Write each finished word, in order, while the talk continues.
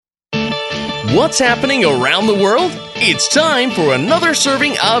What's happening around the world? It's time for another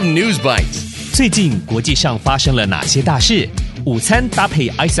serving of News Bites. 最近国际上发生了哪些大事？午餐搭配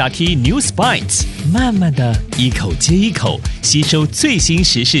ICRT News Bites， 慢慢的一口接一口吸收最新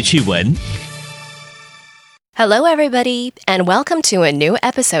时事趣闻。Hello, everybody, and welcome to a new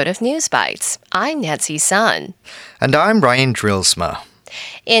episode of News Bites. I'm Nancy Sun. And I'm Ryan Drillsma.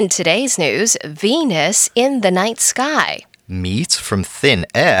 In today's news, Venus in the night sky. Meat from thin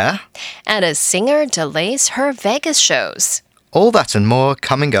air. And a singer delays her Vegas shows. All that and more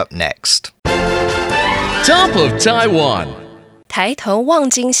coming up next. Top of Taiwan. 抬头望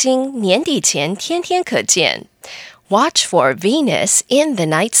金星，年底前天天可见。Watch for Venus in the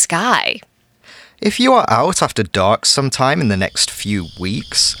night sky. If you are out after dark sometime in the next few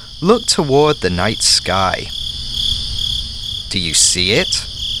weeks, look toward the night sky. Do you see it?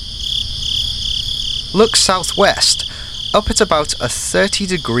 Look southwest, up at about a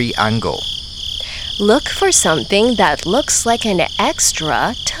 30-degree angle. Look for something that looks like an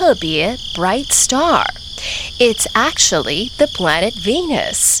extra 特别 bright star. It's actually the planet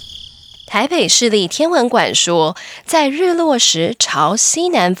Venus. 台北市立天文馆说，在日落时朝西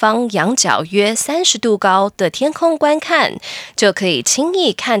南方仰角约30度高的天空观看，就可以轻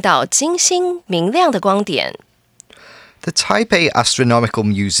易看到金星明亮的光点。The Taipei Astronomical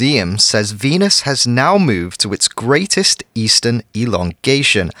Museum says Venus has now moved to its greatest eastern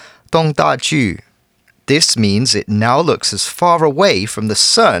elongation, Dongdaju. This means it now looks as far away from the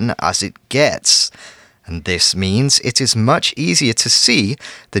sun as it gets. And this means it is much easier to see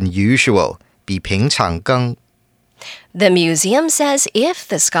than usual, 比平常更. The museum says if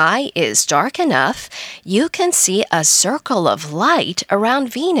the sky is dark enough, you can see a circle of light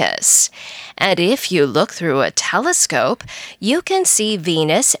around Venus. And if you look through a telescope, you can see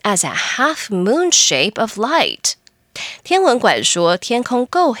Venus as a half-moon shape of light. 天文馆说，天空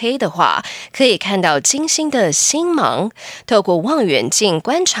够黑的话，可以看到金星的星芒。透过望远镜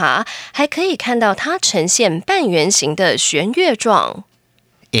观察，还可以看到它呈现半圆形的弦月状。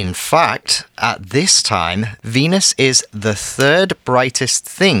In fact, at this time, Venus is the third brightest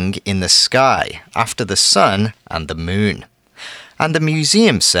thing in the sky after the sun and the moon. And the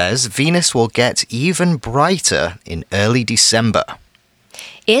museum says Venus will get even brighter in early December.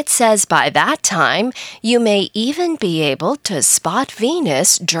 It says by that time, you may even be able to spot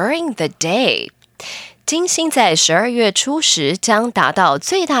Venus during the day. 金星在12月初时将达到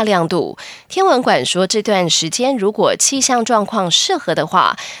最大亮度。天文馆说，这段时间如果气象状况适合的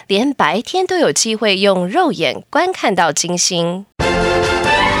话，连白天都有机会用肉眼观看到金星。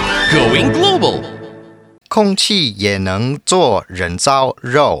Going global. 空气也能做人造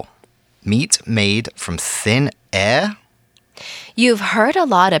肉. Meat made from thin air? You've heard a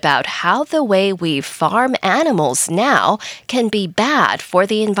lot about how the way we farm animals now can be bad for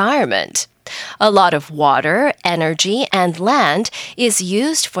the environment. A lot of water, energy, and land is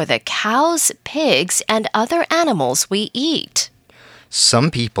used for the cows, pigs, and other animals we eat. Some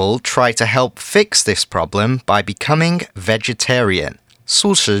people try to help fix this problem by becoming vegetarian,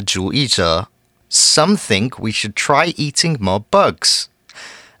 素食主义者. Some think we should try eating more bugs.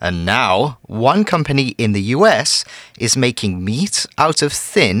 And now, one company in the US is making meat out of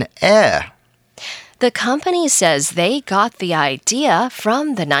thin air. The company says they got the idea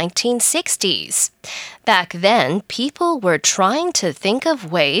from the 1960s. Back then, people were trying to think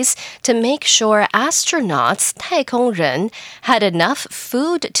of ways to make sure astronauts, 太空人, had enough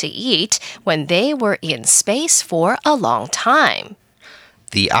food to eat when they were in space for a long time.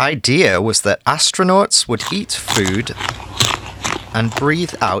 The idea was that astronauts would eat food and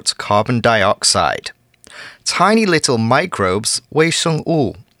breathe out carbon dioxide. Tiny little microbes, 微生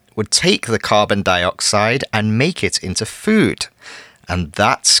物, would take the carbon dioxide and make it into food. And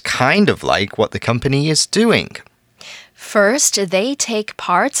that's kind of like what the company is doing. First, they take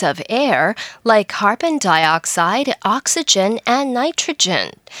parts of air like carbon dioxide, oxygen, and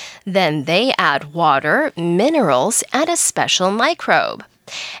nitrogen. Then they add water, minerals, and a special microbe.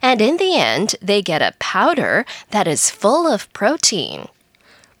 And in the end, they get a powder that is full of protein.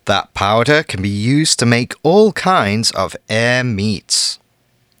 That powder can be used to make all kinds of air meats.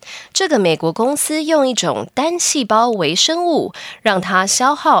 这个美国公司用一种单细胞微生物，让它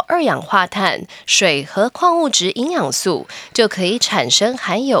消耗二氧化碳、水和矿物质营养素，就可以产生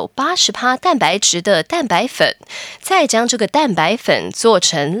含有80%蛋白质的蛋白粉，再将这个蛋白粉做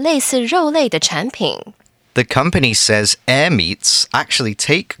成类似肉类的产品。The company says air meats actually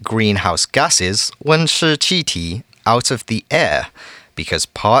take greenhouse gases, 温室气体, out of the air because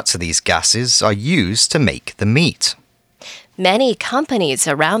parts of these gases are used to make the meat. Many companies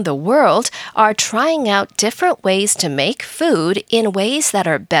around the world are trying out different ways to make food in ways that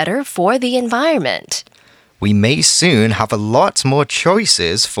are better for the environment. We may soon have a lot more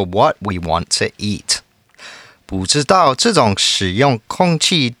choices for what we want to eat. 不知道这种使用空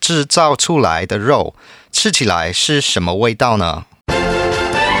气制造出来的肉吃起来是什么味道呢？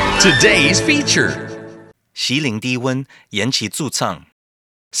 Today's feature. 席琳低温延期驻唱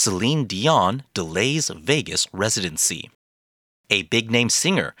Celine Dion delays Vegas residency. A big-name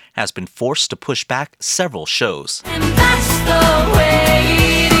singer has been forced to push back several shows. And that's the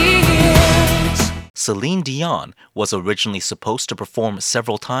way it is. Celine Dion was originally supposed to perform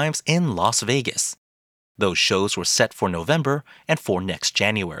several times in Las Vegas. Those shows were set for November and for next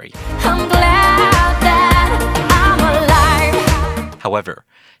January. I'm glad that I'm alive. However,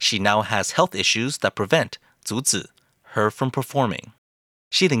 she now has health issues that prevent 阻止 her from performing.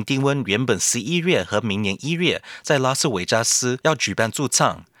 西林低温原本11月和明年1月在拉斯维加斯要举办驻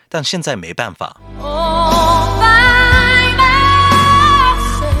唱，但现在没办法。All by myself.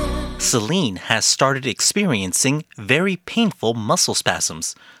 Celine has started experiencing very painful muscle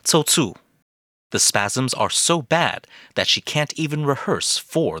spasms, 抽搐. The spasms are so bad that she can't even rehearse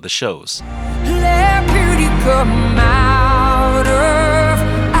for the shows. Let beauty come out of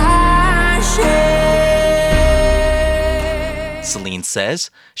ashes. Celine says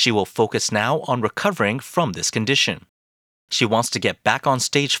she will focus now on recovering from this condition. She wants to get back on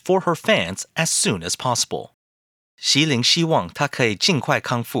stage for her fans as soon as possible. 席琳希望她可以尽快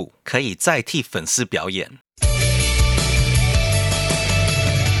康复，可以再替粉丝表演。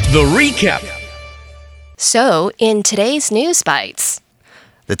The recap. So, in today's News Bites,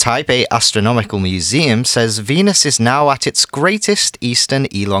 The Taipei Astronomical Museum says Venus is now at its greatest eastern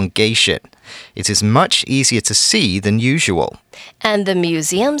elongation. It is much easier to see than usual. and the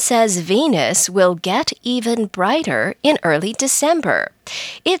museum says Venus will get even brighter in early December.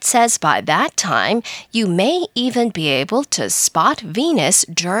 It says by that time, you may even be able to spot Venus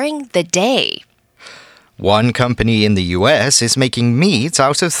during the day. One company in the US is making meat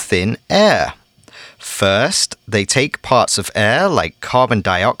out of thin air. First, they take parts of air like carbon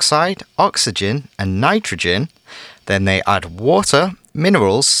dioxide, oxygen, and nitrogen. Then they add water,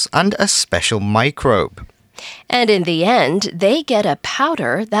 minerals, and a special microbe. And in the end, they get a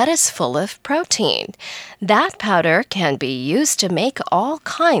powder that is full of protein. That powder can be used to make all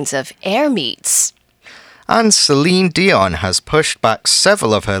kinds of air meats. And Celine Dion has pushed back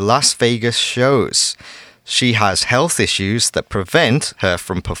several of her Las Vegas shows. She has health issues that prevent her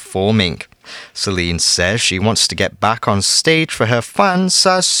from performing. Celine says she wants to get back on stage for her fans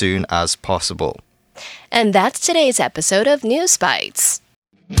as soon as possible. And that's today's episode of News Bites.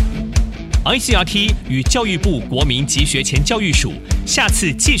 ICRT 与教育部国民及学前教育署下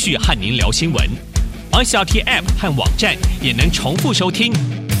次继续和您聊新闻。ICRT App 和网站也能重复收听。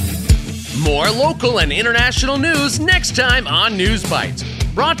More local and international news next time on News Bites.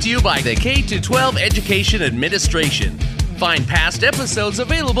 Brought to you by the K-12 Education Administration. Find past episodes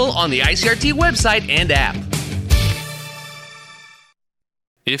available on the ICRT website and app.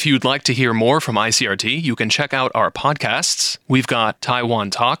 If you'd like to hear more from ICRT, you can check out our podcasts. We've got Taiwan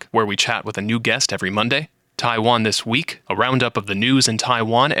Talk, where we chat with a new guest every Monday. Taiwan This Week, a roundup of the news in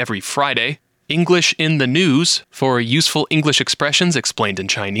Taiwan every Friday. English in the News, for useful English expressions explained in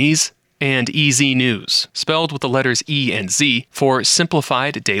Chinese. And EZ News, spelled with the letters E and Z, for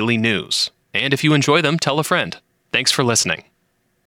simplified daily news. And if you enjoy them, tell a friend. Thanks for listening.